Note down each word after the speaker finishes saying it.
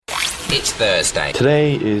It's Thursday.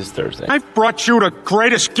 Today is Thursday. I've brought you the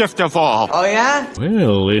greatest gift of all. Oh, yeah?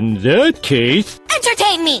 Well, in that case...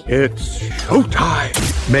 Entertain me! It's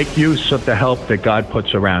showtime. Make use of the help that God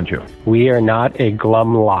puts around you. We are not a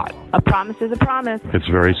glum lot. A promise is a promise. It's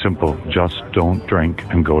very simple. Just don't drink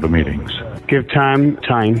and go to meetings. Give time.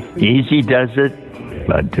 Easy does it,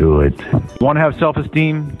 but do it. Want to have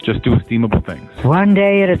self-esteem? Just do esteemable things. One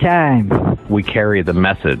day at a time. We carry the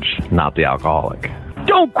message, not the alcoholic.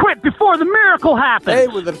 Don't quit before the miracle happens! Hey,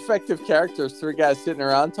 with effective characters, three guys sitting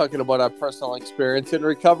around talking about our personal experience in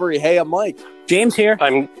recovery. Hey, I'm Mike. James here.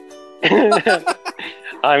 I'm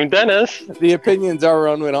Dennis. The opinions are our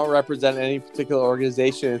own. We don't represent any particular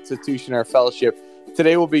organization, institution, or fellowship.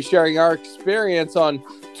 Today we'll be sharing our experience on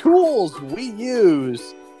tools we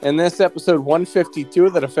use in this episode 152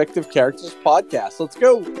 of the Effective Characters podcast. Let's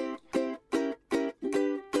go.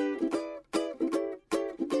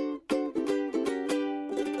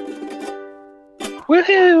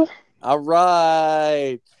 Woohoo! All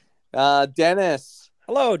right. Dennis.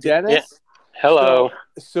 Hello, Dennis. Yeah. Hello.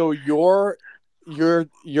 So you're Dennis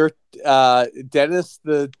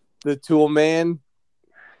the tool man.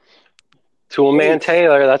 Tool man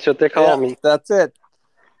Taylor, that's what they call me. That's it.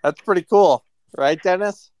 That's pretty cool. Right,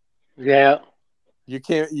 Dennis? Yeah. You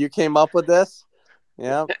came up with this?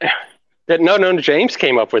 Yeah. No, James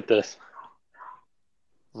came up with this.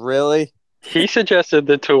 Really? He suggested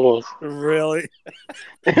the tools. Really?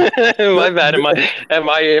 My bad. Am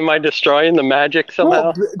I destroying the magic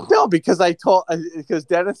somehow? No, because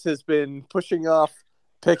Dennis has been pushing off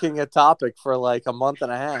picking a topic for like a month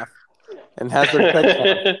and a half and hasn't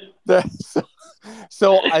picked one.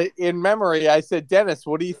 So in memory, I said, Dennis,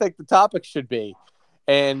 what do you think the topic should be?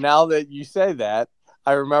 And now that you say that,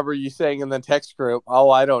 I remember you saying in the text group, "Oh,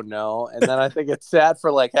 I don't know," and then I think it sat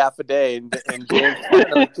for like half a day, and James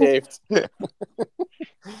finally caved.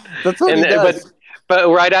 That's what he does. But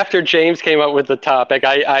right after James came up with the topic,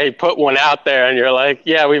 I put one out there, and you're like,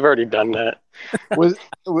 "Yeah, we've already done that."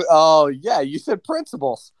 Oh yeah, you said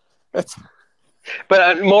principles.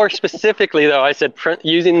 But more specifically, though, I said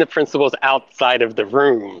using the principles outside of the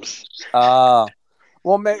rooms.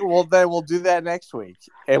 Well, then we'll do that next week,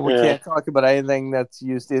 and we can't talk about anything that's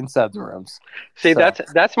used inside the rooms. See,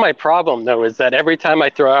 that's my problem, though, is that every time I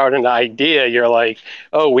throw out an idea, you're like,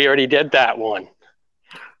 "Oh, we already did that one."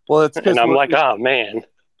 Well, and I'm like, "Oh man,"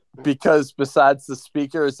 because besides the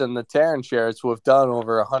speakers and the Terran shares, we've done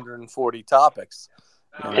over 140 topics.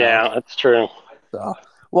 Yeah, that's true. So,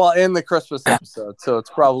 well, in the Christmas episode, so it's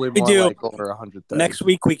probably more like over 130. Next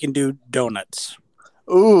week we can do donuts.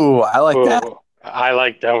 Ooh, I like that. I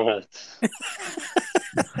like donuts.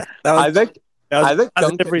 I think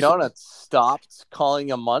Dunkin' Donuts stopped calling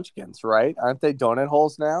them munchkins, right? Aren't they donut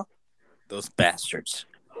holes now? Those bastards.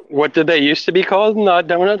 What did they used to be called? Not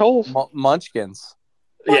donut holes? Munchkins.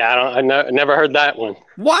 What? Yeah, I never heard that one.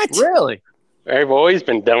 What? Really? They've always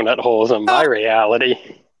been donut holes in my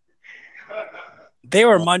reality. They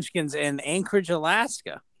were munchkins in Anchorage,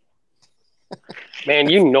 Alaska. Man,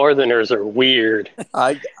 you Northerners are weird.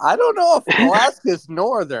 I don't know if Alaska's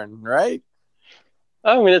northern, right?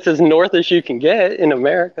 I mean, it's as north as you can get in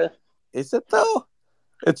America. Is it, though?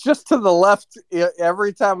 It's just to the left.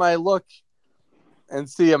 Every time I look and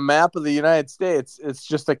see a map of the United States, it's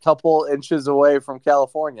just a couple inches away from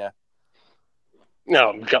California.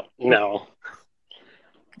 No.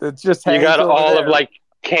 It's just you got all there. Of like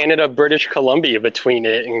Canada, British Columbia between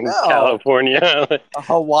it and California.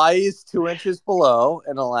 Hawaii is 2 inches below,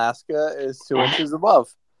 and Alaska is 2 inches above,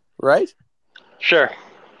 right? Sure.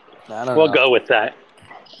 We'll go with that.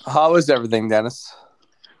 How is everything, Dennis?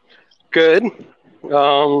 Good.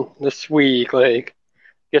 This week, I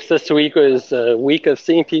guess this week was a week of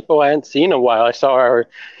seeing people I hadn't seen in a while. I saw our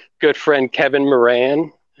good friend Kevin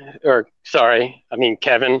Moran,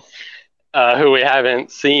 Kevin, who we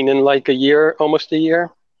haven't seen in like almost a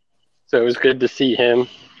year. So it was good to see him.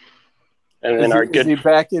 And then is he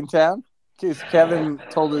back in town? Because Kevin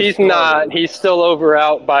told us he's not. He's still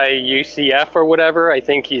out by UCF or whatever. I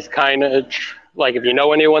think he's kind of like, if you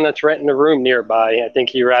know anyone that's renting a room nearby, I think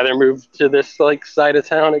he'd rather move to this side of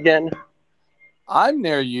town again. I'm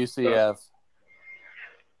near UCF.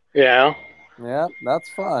 Yeah. Yeah, that's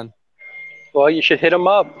fun. Well, you should hit him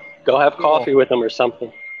up. Go have coffee with him or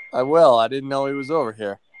something. I will. I didn't know he was over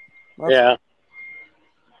here. That's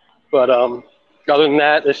But other than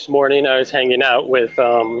that, this morning I was hanging out with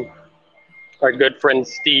our good friend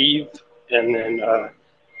Steve, and then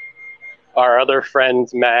our other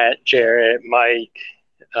friends Matt, Jarrett, Mike,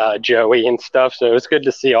 Joey, and stuff. So it was good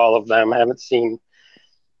to see all of them. I haven't seen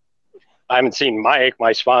Mike,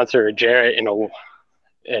 my sponsor, Jarrett, in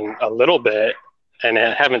a little bit. and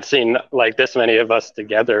I haven't seen like this many of us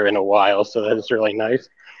together in a while, so that is really nice.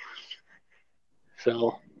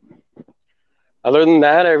 So other than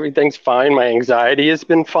that, everything's fine. My anxiety has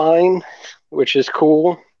been fine, which is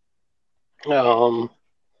cool.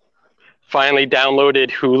 Finally downloaded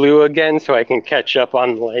Hulu again so I can catch up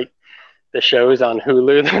on like the shows on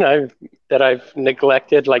Hulu that I've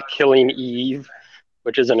neglected, like Killing Eve,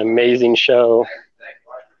 which is an amazing show,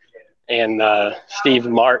 and Steve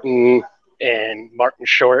Martin and Martin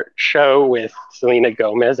Short show with Selena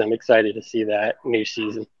Gomez. I'm excited to see that new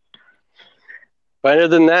season. But other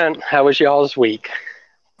than that, how was y'all's week?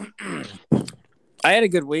 I had a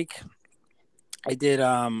good week. I did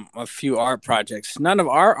a few art projects. None of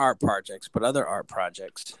our art projects, but other art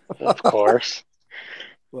projects. Of course.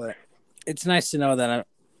 But it's nice to know that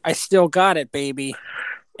I still got it, baby.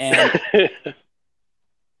 And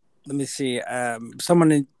let me see.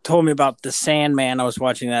 Someone told me about The Sandman. I was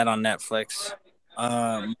watching that on Netflix.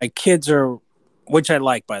 My kids are, which I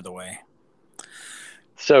like, by the way.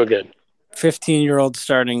 So good. 15-year-old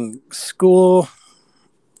starting school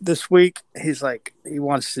this week. He's like, he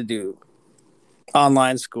wants to do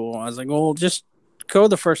online school. I was like, well, just go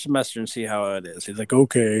the first semester and see how it is. He's like,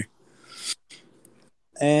 okay.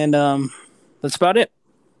 And that's about it.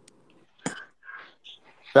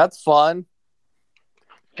 That's fun.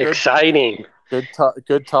 Exciting.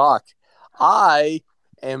 Good talk. I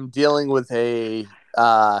am dealing with a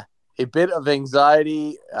bit of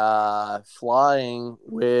anxiety flying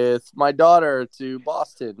with my daughter to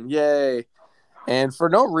Boston. Yay. And for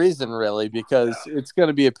no reason, really, because it's going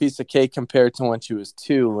to be a piece of cake compared to when she was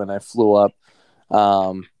 2 when I flew up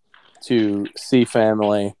to see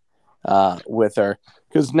family with her.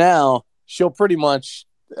 Because now she'll pretty much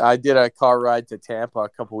 – I did a car ride to Tampa a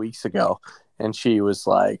couple weeks ago, and she was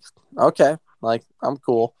like, okay, like, I'm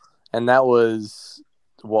cool. And that was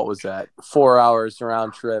 – what was that? 4 hours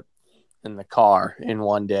round trip in the car in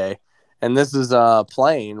one day. And this is a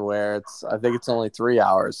plane where I think it's only 3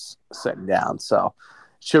 hours sitting down. So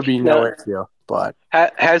should be no issue. But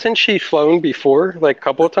hasn't she flown before, like a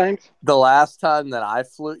couple of times? The last time that I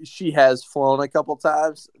flew, she has flown a couple of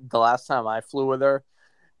times. The last time I flew with her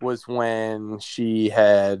was when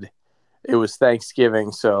it was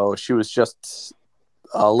Thanksgiving. So she was just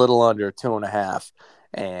a little under 2.5.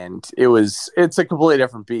 And it's a completely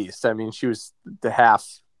different beast. I mean, she was the half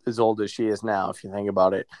as old as she is now, if you think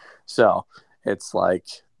about it. So it's like,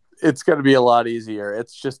 it's going to be a lot easier.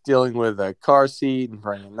 It's just dealing with a car seat and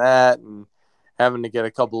bringing that and having to get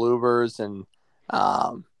a couple Ubers. And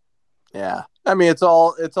yeah, I mean, it's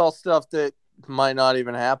all stuff that might not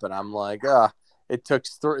even happen. I'm like, it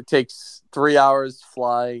takes 3 hours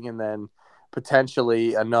flying and then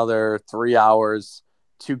potentially another 3 hours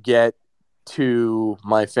to get to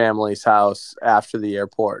my family's house after the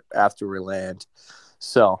airport, after we land.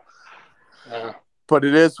 So, but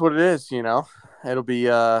it is what it is, you know. It'll be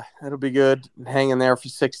good hanging there for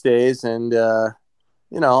 6 days, and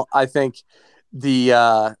you know, I think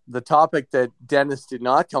the topic that Dennis did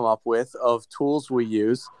not come up with of tools we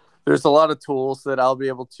use. There's a lot of tools that I'll be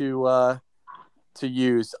able to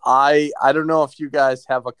use. I don't know if you guys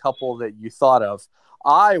have a couple that you thought of.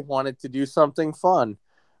 I wanted to do something fun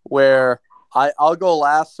where I'll go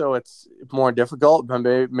last, so it's more difficult. But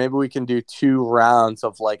maybe we can do 2 rounds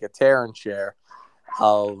of like a tear and share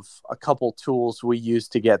of a couple tools we use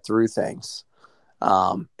to get through things,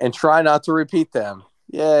 and try not to repeat them.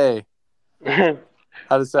 Yay!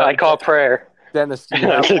 How does that? I call prayer. Dennis, do you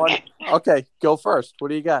have one? Okay, go first. What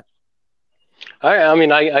do you got? I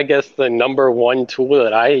mean, I guess the number one tool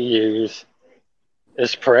that I use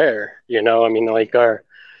is prayer. You know, I mean, like our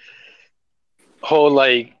whole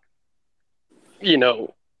like, you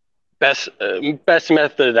know, best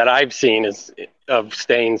method that I've seen of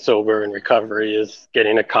staying sober and recovery is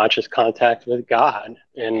getting a conscious contact with God.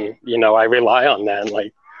 And, you know, I rely on that.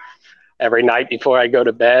 Like every night before I go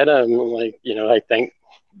to bed, I'm like, you know, I thank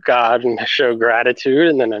God and show gratitude.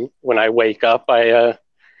 And then when I wake up,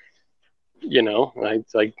 you know, I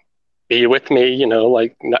like, be with me, you know,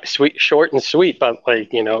 like not short and sweet, but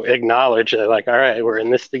like, you know, acknowledge that like, all right, we're in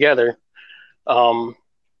this together.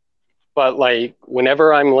 But like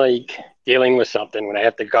whenever I'm like dealing with something, when I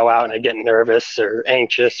have to go out and I get nervous or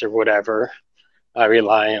anxious or whatever, I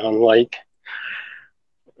rely on like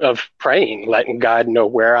of praying, letting God know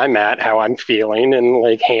where I'm at, how I'm feeling, and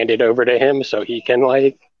like hand it over to him so he can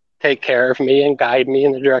like take care of me and guide me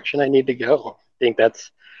in the direction I need to go. I think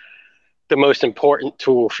that's the most important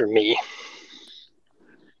tool for me.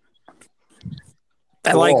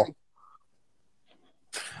 I like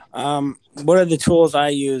one of the tools I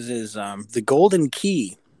use is the Golden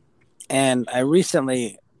Key. And I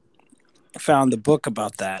recently found the book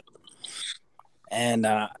about that. And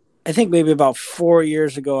I think maybe about 4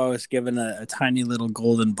 years ago, I was given a tiny little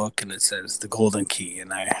golden book, and it says The Golden Key.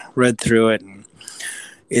 And I read through it, and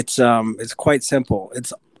it's quite simple.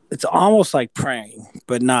 It's almost like praying,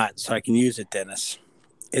 but not. So I can use it, Dennis.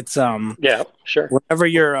 It's yeah, sure. Whenever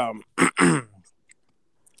you're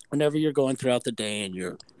whenever you're going throughout the day and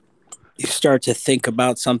you start to think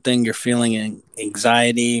about something, you're feeling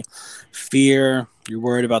anxiety, fear, you're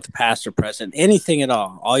worried about the past or present, anything at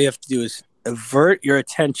all you have to do is avert your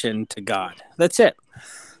attention to God. That's it.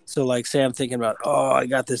 So like, say I'm thinking about, I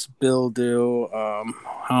got this bill due.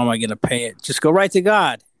 How am I going to pay it? Just go right to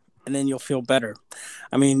God, and then you'll feel better.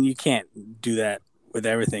 I mean, you can't do that with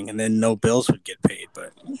everything, and then no bills would get paid.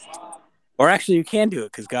 Or actually, you can do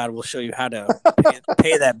it because God will show you how to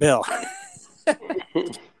pay that bill.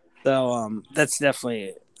 So that's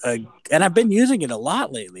definitely and I've been using it a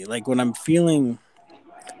lot lately. Like when I'm feeling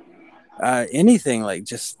anything, like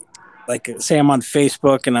just like say I'm on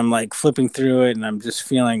Facebook and I'm like flipping through it and I'm just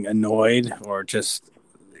feeling annoyed or just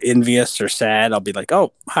envious or sad, I'll be like,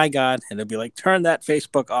 "Oh, hi God," and it'll be like, "Turn that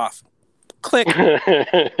Facebook off." Click.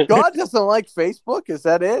 God doesn't like Facebook. Is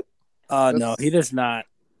that it? No, he does not.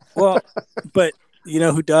 Well, but you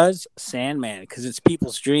know who does? Sandman, because it's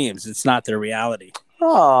people's dreams. It's not their reality.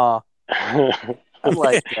 Oh, I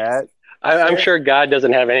like that. I'm sure God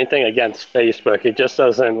doesn't have anything against Facebook. He just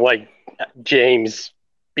doesn't like James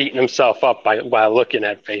beating himself up while looking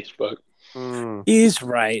at Facebook. He's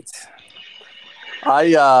right.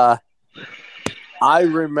 I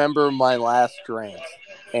remember my last drink,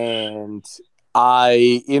 and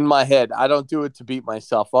in my head, I don't do it to beat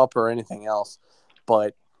myself up or anything else,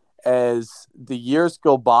 but as the years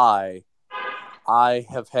go by, I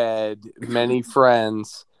have had many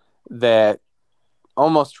friends that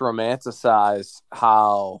almost romanticize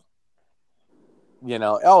how,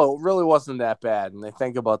 it really wasn't that bad. And they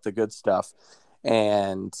think about the good stuff.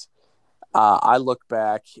 And I look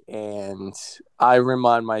back and I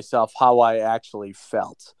remind myself how I actually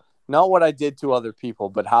felt. Not what I did to other people,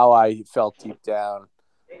 but how I felt deep down.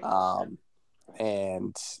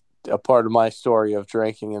 And a part of my story of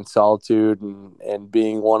drinking in solitude and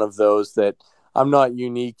being one of those that I'm not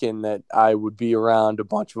unique in that I would be around a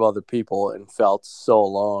bunch of other people and felt so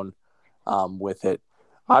alone with it.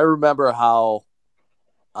 I remember how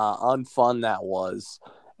unfun that was,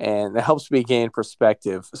 and it helps me gain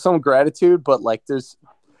perspective, some gratitude, but like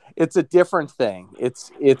it's a different thing.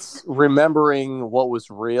 It's remembering what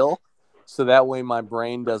was real, so that way my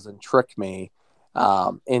brain doesn't trick me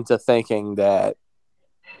into thinking that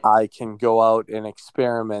I can go out and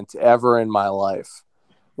experiment ever in my life.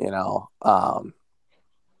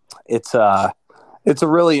 It's a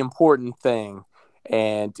really important thing,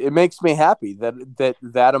 and it makes me happy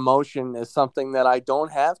that emotion is something that I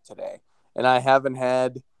don't have today, and I haven't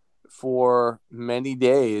had for many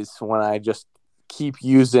days when I just keep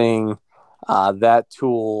using that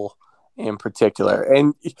tool in particular.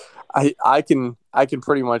 And I can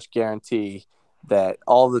pretty much guarantee that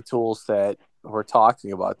all the tools that we're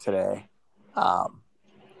talking about today,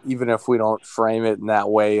 even if we don't frame it in that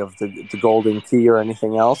way of the golden key or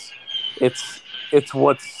anything else, it's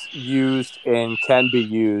what's used and can be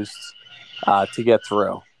used to get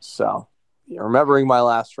through. So remembering my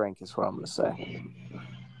last drink is what I'm going to say.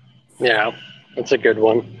 Yeah, that's a good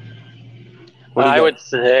one. I would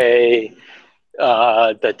say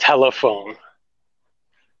the telephone.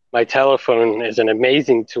 My telephone is an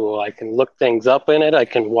amazing tool. I can look things up in it. I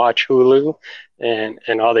can watch Hulu and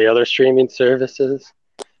all the other streaming services,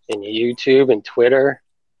 and YouTube and Twitter.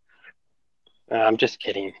 I'm just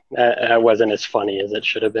kidding. That wasn't as funny as it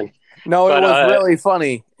should have been. No, it was really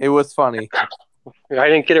funny. It was funny. I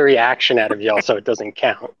didn't get a reaction out of y'all, so it doesn't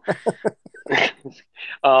count.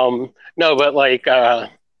 No, but like,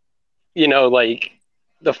 like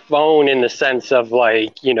the phone in the sense of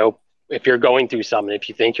like, if you're going through something, if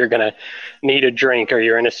you think you're going to need a drink or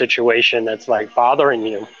you're in a situation that's like bothering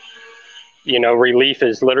you, relief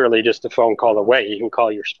is literally just a phone call away. You can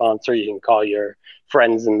call your sponsor, you can call your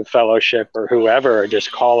friends in the fellowship or whoever, or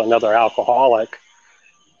just call another alcoholic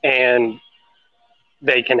and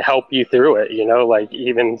they can help you through it. Like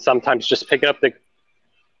even sometimes just picking up the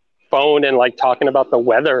phone and like talking about the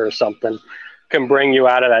weather or something can bring you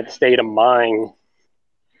out of that state of mind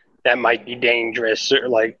that might be dangerous, or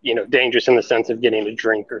like, dangerous in the sense of getting a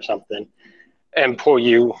drink or something, and pull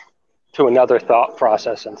you to another thought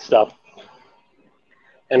process and stuff.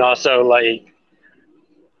 And also like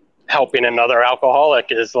helping another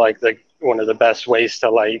alcoholic is like one of the best ways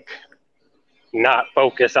to like not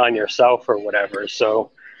focus on yourself or whatever.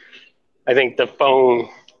 So I think the phone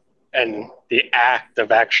and the act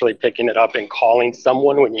of actually picking it up and calling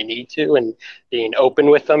someone when you need to and being open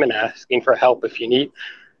with them and asking for help if you need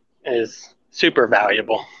is super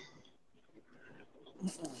valuable.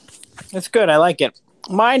 It's good. I like it.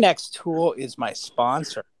 My next tool is my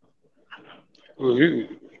sponsor. Ooh.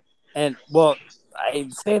 And, well, I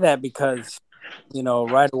say that because,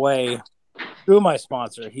 right away, through my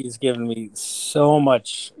sponsor, he's given me so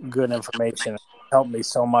much good information, helped me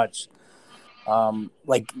so much.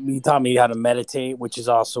 Like, he taught me how to meditate, which is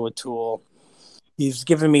also a tool. He's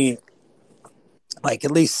given me, like,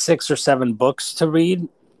 at least 6 or 7 books to read.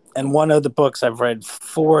 And one of the books I've read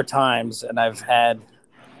 4 times, and I've had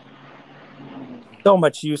so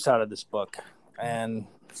much use out of this book. And,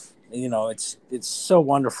 it's so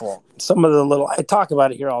wonderful. Some of the I talk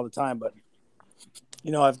about it here all the time, but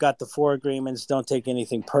I've got the 4 agreements. Don't take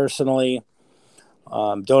anything personally.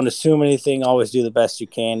 Don't assume anything. Always do the best you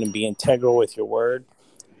can and be integral with your word.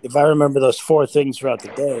 If I remember those 4 things throughout the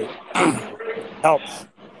day, helps.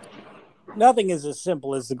 Nothing is as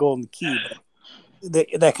simple as the golden key, but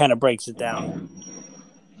that kind of breaks it down.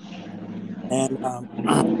 And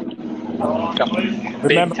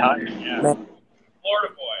remember, Florida boy.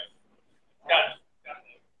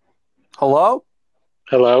 Hello?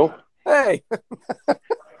 Hello? Hey.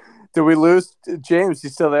 Did we lose James? You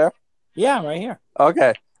still there? Yeah, I'm right here.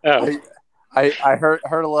 Okay. Oh. I heard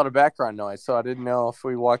a lot of background noise, so I didn't know if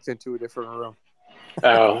we walked into a different room.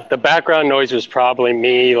 Oh, the background noise was probably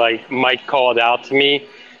me. Like, Mike called out to me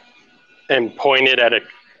and pointed at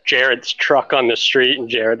Jared's truck on the street, and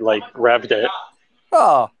Jared, revved it.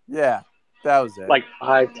 Oh, yeah. That was it.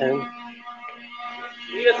 5-10.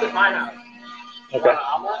 Meet us at my house. Okay.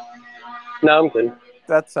 No, I'm good.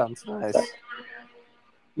 That sounds nice.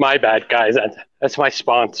 My bad, guys. That's my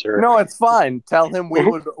sponsor. No, it's fine. Tell him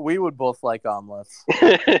we would both like omelets.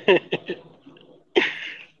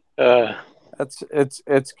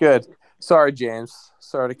 It's good. Sorry, James.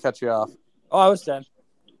 Sorry to cut you off. Oh, I was done.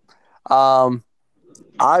 I'm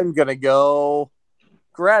gonna go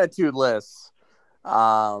gratitude lists.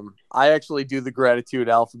 I actually do the gratitude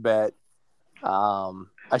alphabet.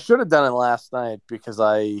 I should have done it last night because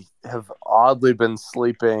I have oddly been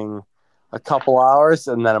sleeping a couple hours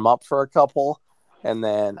and then I'm up for a couple. And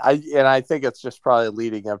then I think it's just probably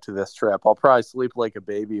leading up to this trip. I'll probably sleep like a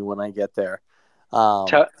baby when I get there.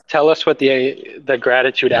 Tell us what the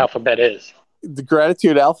gratitude alphabet is. The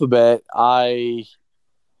gratitude alphabet,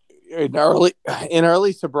 in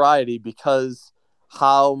early sobriety, because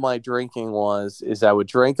how my drinking is I would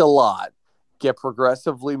drink a lot, get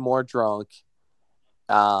progressively more drunk,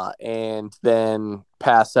 and then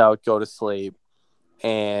pass out, go to sleep,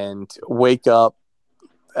 and wake up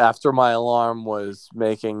after my alarm was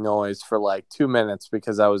making noise for 2 minutes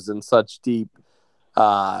because I was in such deep,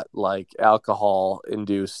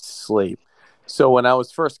 alcohol-induced sleep. So when I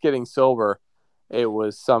was first getting sober, it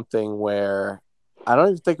was something where I don't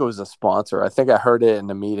even think it was a sponsor. I think I heard it in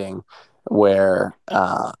a meeting where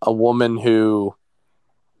a woman who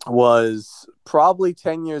was probably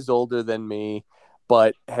 10 years older than me,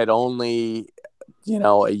 but had only,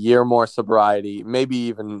 a year more sobriety, maybe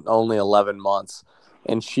even only 11 months.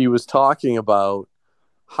 And she was talking about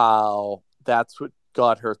how that's what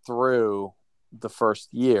got her through the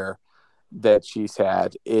first year that she's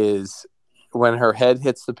had is when her head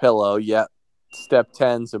hits the pillow. Yeah, step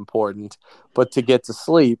 10's important, but to get to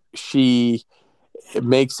sleep, she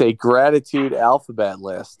makes a gratitude alphabet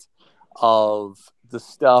list of the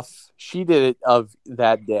stuff she did of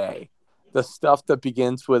that day. The stuff that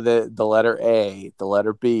begins with the letter A, the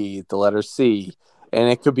letter B, the letter C. And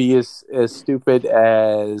it could be as stupid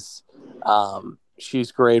as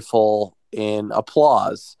she's grateful in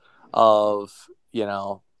applause of,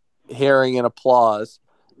 hearing an applause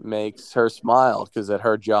makes her smile because at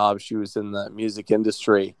her job, she was in the music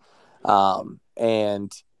industry.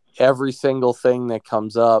 And every single thing that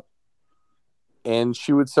comes up, and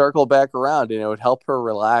she would circle back around and it would help her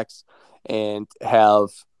relax and have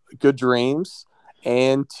good dreams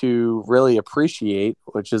and to really appreciate,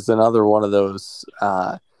 which is another one of those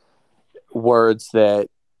words that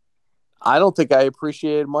I don't think I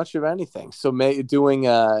appreciated much of anything. So doing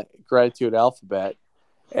a gratitude alphabet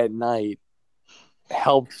at night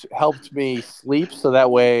helped me sleep. So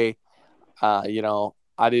that way, I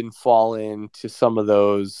didn't fall into some of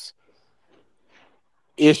those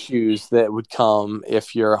issues that would come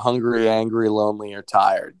if you're hungry, angry, lonely, or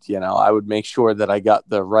tired. I would make sure that I got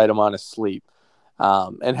the right amount of sleep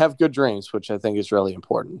and have good dreams, which I think is really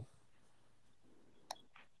important.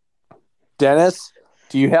 Dennis,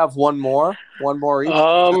 do you have one more each?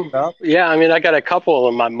 Yeah, I got a couple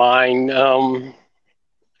in my mind.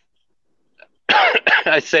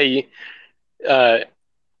 I say,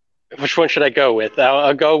 which one should I go with?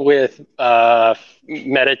 I'll go with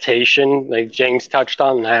meditation. Like James touched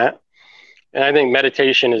on that. And I think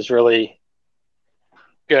meditation is really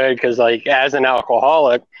good because, like, as an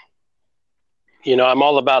alcoholic, you know, I'm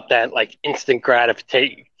all about that, like, instant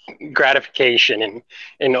gratification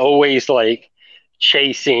and always, like,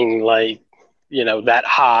 chasing, like, you know, that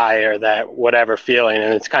high or that whatever feeling.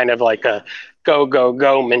 And it's kind of like a go, go,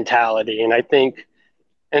 go mentality. And I think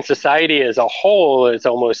in society as a whole, it's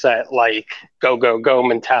almost that, like, go, go, go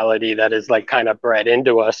mentality that is, like, kind of bred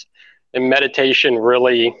into us. And meditation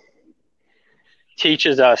really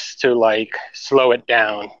teaches us to, like, slow it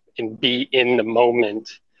down and be in the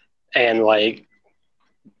moment, and, like,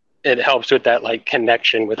 it helps with that, like,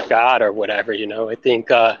 connection with God or whatever, you know. I think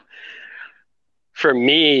for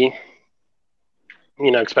me,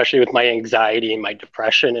 you know, especially with my anxiety and my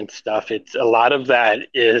depression and stuff, it's a lot of that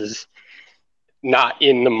is not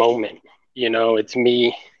in the moment, you know. It's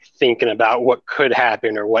me thinking about what could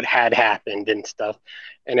happen or what had happened and stuff.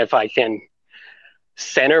 And if I can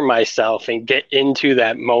center myself and get into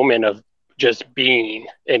that moment of just being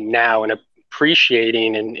and now and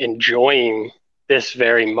appreciating and enjoying this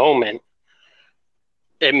very moment,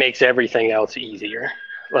 it makes everything else easier.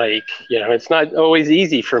 Like, you know, it's not always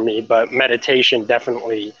easy for me, but meditation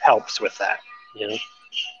definitely helps with that, you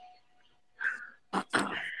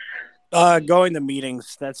know. Going to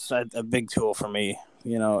meetings, that's a big tool for me,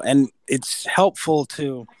 you know, and it's helpful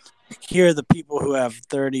to hear the people who have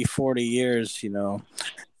 30, 40 years, you know,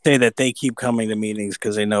 say that they keep coming to meetings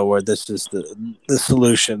because they know where this is the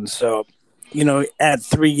solution. So, you know, at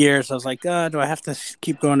 3 years, I was like, do I have to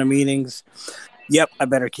keep going to meetings? Yep, I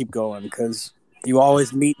better keep going because you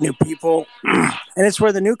always meet new people, and it's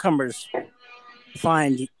where the newcomers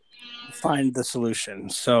find the solution.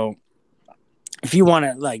 So if you want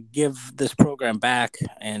to, like, give this program back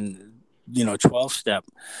and, you know, 12-step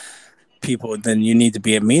people, then you need to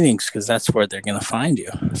be at meetings because that's where they're going to find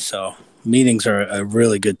you. So meetings are a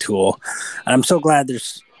really good tool. And I'm so glad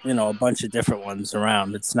there's, you know, a bunch of different ones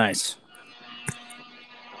around. It's nice.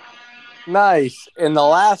 Nice. And the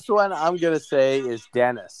last one I'm going to say is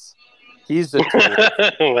Dennis. He's a tool.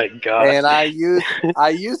 Oh my God. And I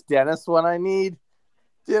use Dennis when I need,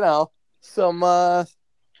 you know, some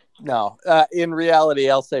in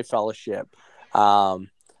reality, I'll say fellowship. We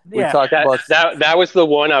talked about that was the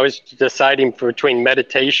one I was deciding between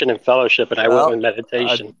meditation and fellowship, and I went with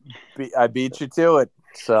meditation. I beat you to it.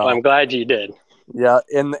 So well, I'm glad you did. Yeah,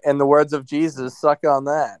 in the words of Jesus, suck on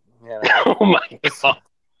that. You know? Oh my God.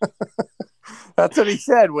 That's what he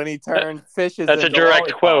said when he turned fishes. That's a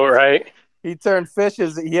direct quote, right? He turned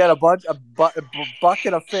fishes. He had a bucket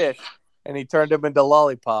of fish, and he turned them into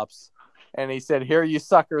lollipops. And he said, "Here you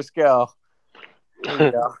suckers go. Here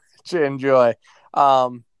you go. Enjoy."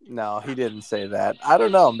 No, he didn't say that. I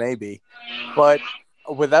don't know, maybe, but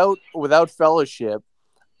without fellowship,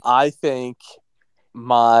 I think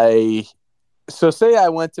say I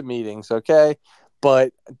went to meetings, okay,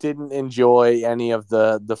 but didn't enjoy any of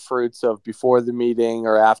the fruits of before the meeting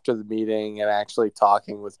or after the meeting and actually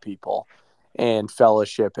talking with people and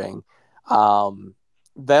fellowshipping.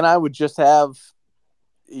 Then I would just have,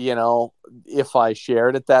 you know, if I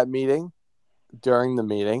shared at that meeting during the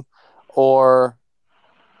meeting, or,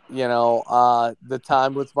 you know, the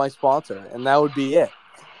time with my sponsor, and that would be it.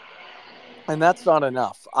 And that's not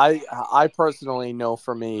enough. I personally know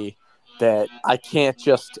for me that I can't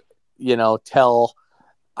just, you know, tell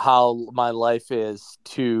how my life is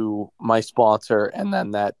to my sponsor and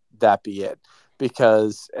then that be it.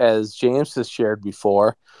 Because as James has shared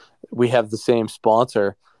before, we have the same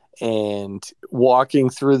sponsor, and walking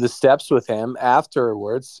through the steps with him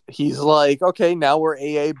afterwards, he's like, okay, now we're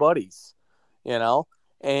AA buddies, you know?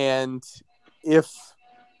 And if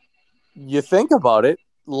you think about it,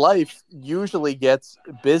 life usually gets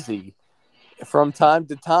busy. From time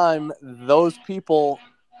to time, those people,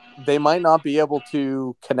 they might not be able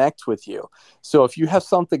to connect with you. So if you have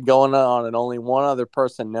something going on and only one other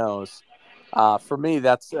person knows, for me,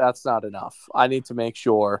 that's not enough. I need to make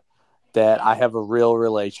sure that I have a real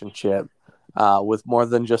relationship with more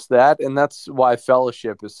than just that. And that's why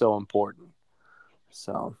fellowship is so important.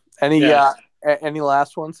 So any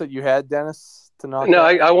last ones that you had, Dennis, to knock No,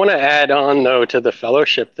 out? I want to add on, though, to the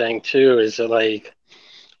fellowship thing, too, is that, like,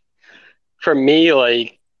 for me,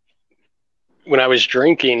 like, when I was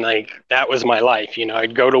drinking, like, that was my life. You know,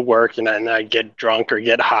 I'd go to work and then I'd get drunk or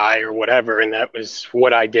get high or whatever. And that was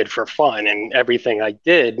what I did for fun. And everything I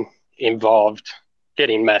did involved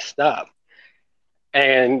getting messed up.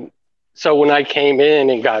 And so when I came in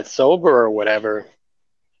and got sober or whatever,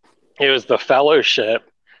 it was the fellowship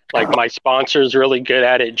Like my sponsor's really good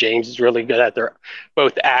at it. James is really good at it. They're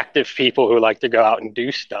both active people who like to go out and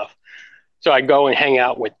do stuff. So I go and hang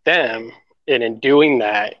out with them. And in doing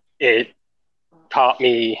that, it taught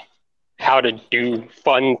me how to do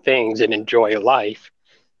fun things and enjoy life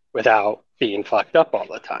without being fucked up all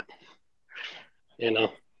the time. You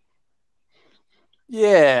know?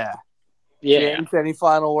 Yeah. Yeah. James, any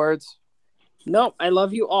final words? Nope. I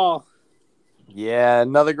love you all. Yeah,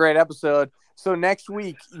 another great episode. So next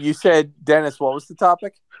week, you said, Dennis, what was the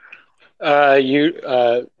topic?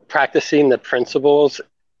 You practicing the principles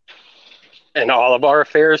in all of our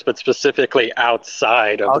affairs, but specifically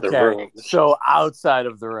outside of the rooms. So outside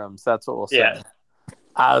of the rooms, that's what we'll say. Yeah.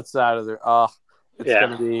 Outside of the it's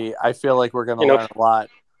gonna be. I feel like we're gonna learn a lot.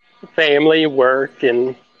 Family, work,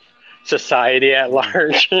 and society at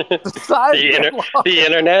large. The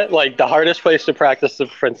internet, like the hardest place to practice the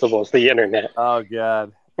principles, the internet. Oh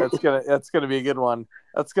God, that's gonna be a good one.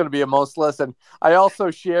 That's gonna be a most listen. I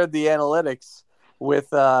also shared the analytics with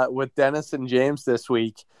Dennis and James this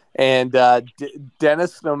week, and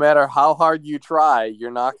Dennis, no matter how hard you try,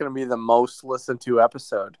 you're not gonna be the most listened to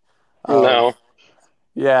episode. No.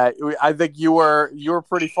 Yeah, I think you were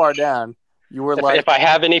pretty far down. You were if I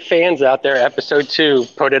have any fans out there, episode 2,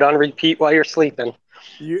 put it on repeat while you're sleeping.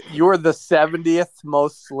 You were the 70th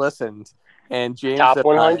most listened, and James top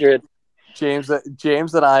 100. James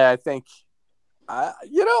and I think, I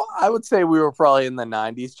would say we were probably in the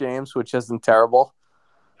 90s, James, which isn't terrible.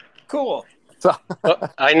 Cool. So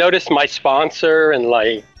I noticed my sponsor and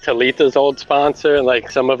like Talitha's old sponsor and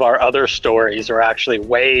like some of our other stories are actually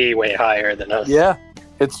way, way higher than us. Yeah,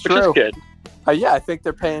 it's true. Which is good. Yeah, I think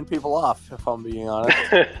they're paying people off, if I'm being honest.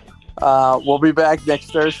 We'll be back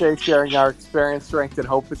next Thursday sharing our experience, strength, and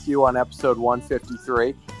hope with you on episode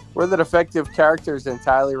 153. We're the defective characters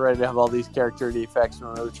entirely ready to have all these character defects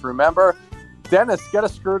removed. Remember, Dennis, got a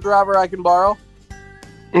screwdriver I can borrow?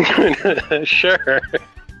 Sure.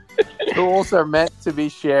 Tools are meant to be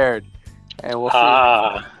shared. And we'll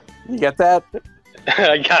see. You get that?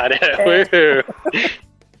 I got it. Woo.